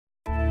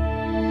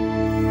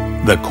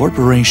The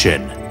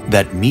corporation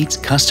that meets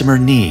customer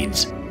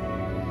needs,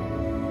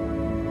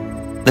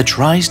 that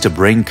tries to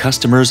bring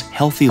customers'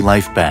 healthy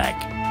life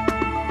back,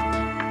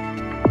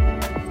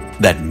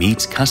 that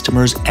meets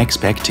customers'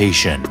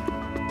 expectation.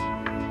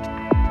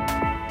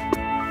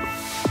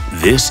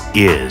 This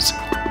is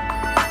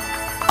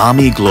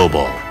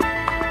Amiglobal.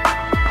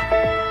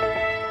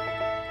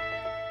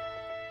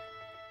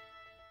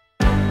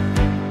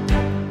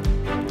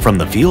 From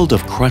the field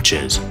of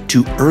crutches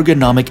to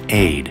ergonomic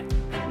aid,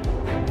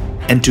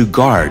 and to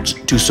guards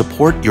to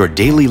support your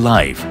daily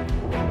life,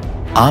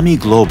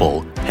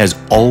 Amiglobal has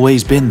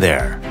always been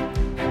there.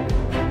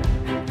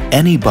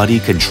 Anybody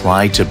can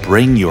try to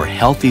bring your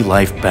healthy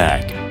life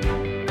back,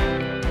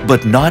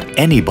 but not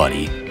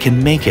anybody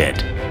can make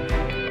it.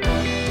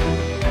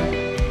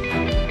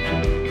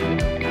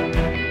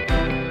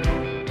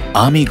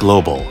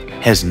 Amiglobal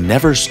has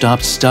never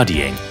stopped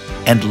studying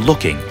and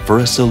looking for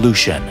a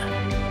solution.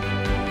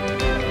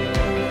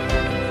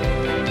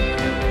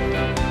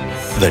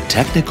 The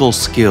technical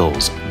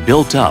skills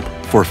built up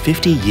for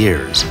 50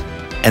 years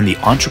and the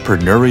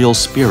entrepreneurial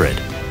spirit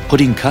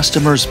putting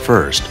customers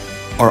first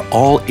are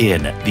all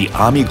in the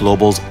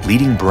Amiglobal's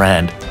leading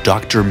brand,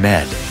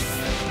 dr.med.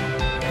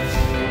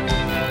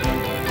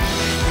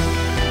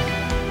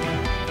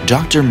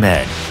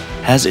 dr.med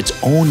has its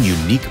own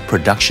unique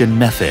production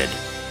method.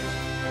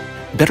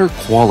 Better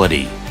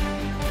quality,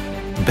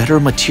 better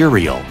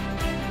material,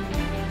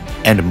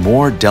 and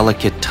more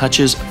delicate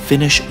touches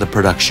finish the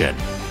production.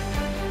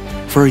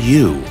 For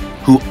you,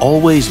 who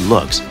always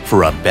looks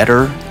for a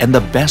better and the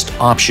best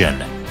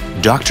option,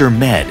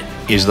 dr.med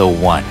is the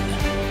one.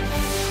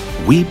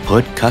 We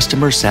put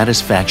customer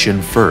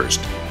satisfaction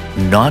first,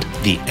 not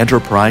the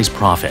enterprise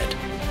profit.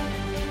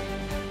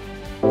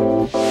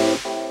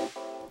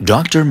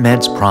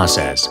 dr.med's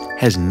process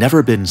has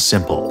never been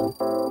simple.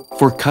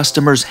 For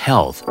customers'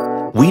 health,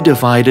 we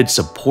divided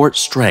support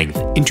strength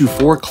into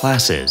 4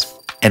 classes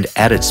and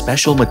added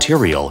special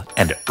material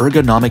and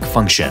ergonomic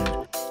function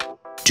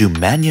to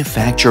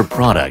manufacture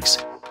products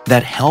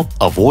that help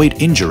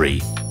avoid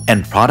injury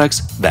and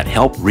products that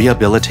help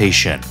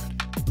rehabilitation.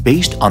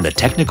 Based on the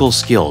technical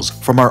skills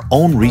from our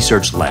own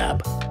research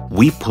lab,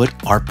 we put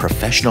our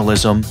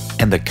professionalism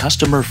and the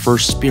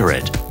customer-first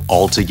spirit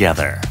all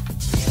together.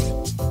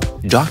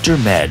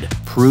 dr.med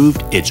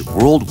proved its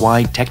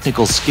worldwide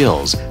technical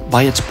skills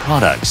by its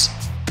products.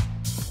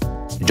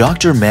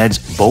 dr.med's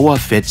BOA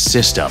Fit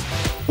system,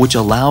 which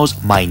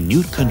allows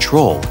minute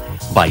control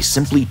by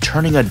simply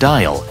turning a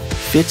dial,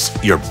 fits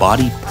your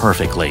body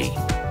perfectly.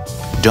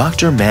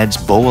 dr.med's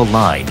BOA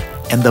line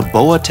and the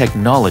BOA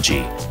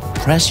technology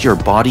press your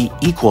body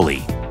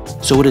equally,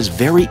 so it is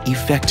very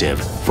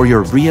effective for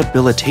your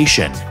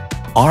rehabilitation.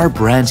 Our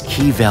brand's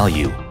key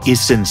value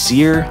is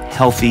sincere,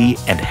 healthy,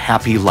 and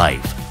happy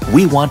life.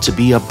 We want to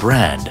be a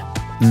brand,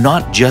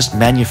 not just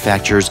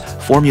manufactures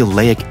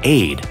formulaic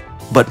aid,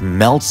 but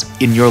melts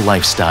in your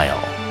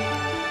lifestyle.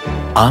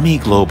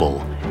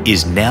 Amiglobal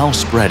is now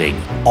spreading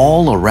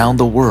all around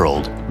the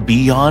world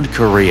beyond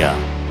Korea.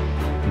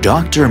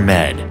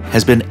 dr.med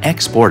has been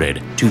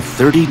exported to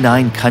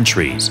 39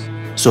 countries,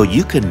 so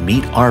you can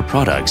meet our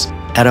products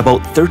at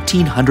about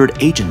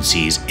 1,300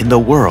 agencies in the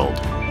world.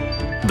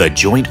 The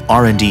joint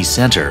R&D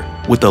center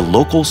with the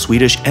local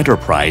Swedish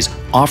enterprise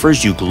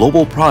offers you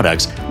global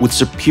products with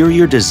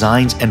superior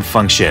designs and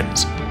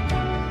functions.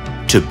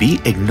 To be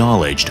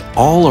acknowledged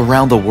all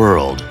around the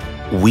world,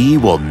 we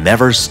will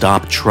never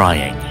stop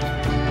trying.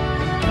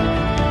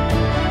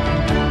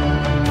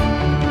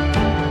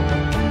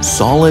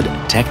 Solid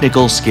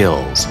technical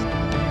skills,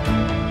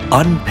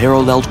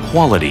 unparalleled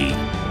quality,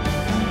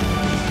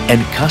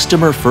 and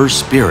customer-first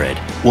spirit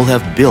will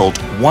have built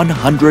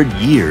 100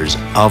 years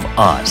of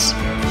us.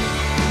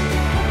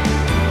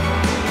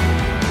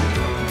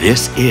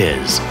 This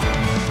is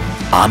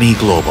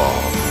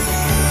Amiglobal.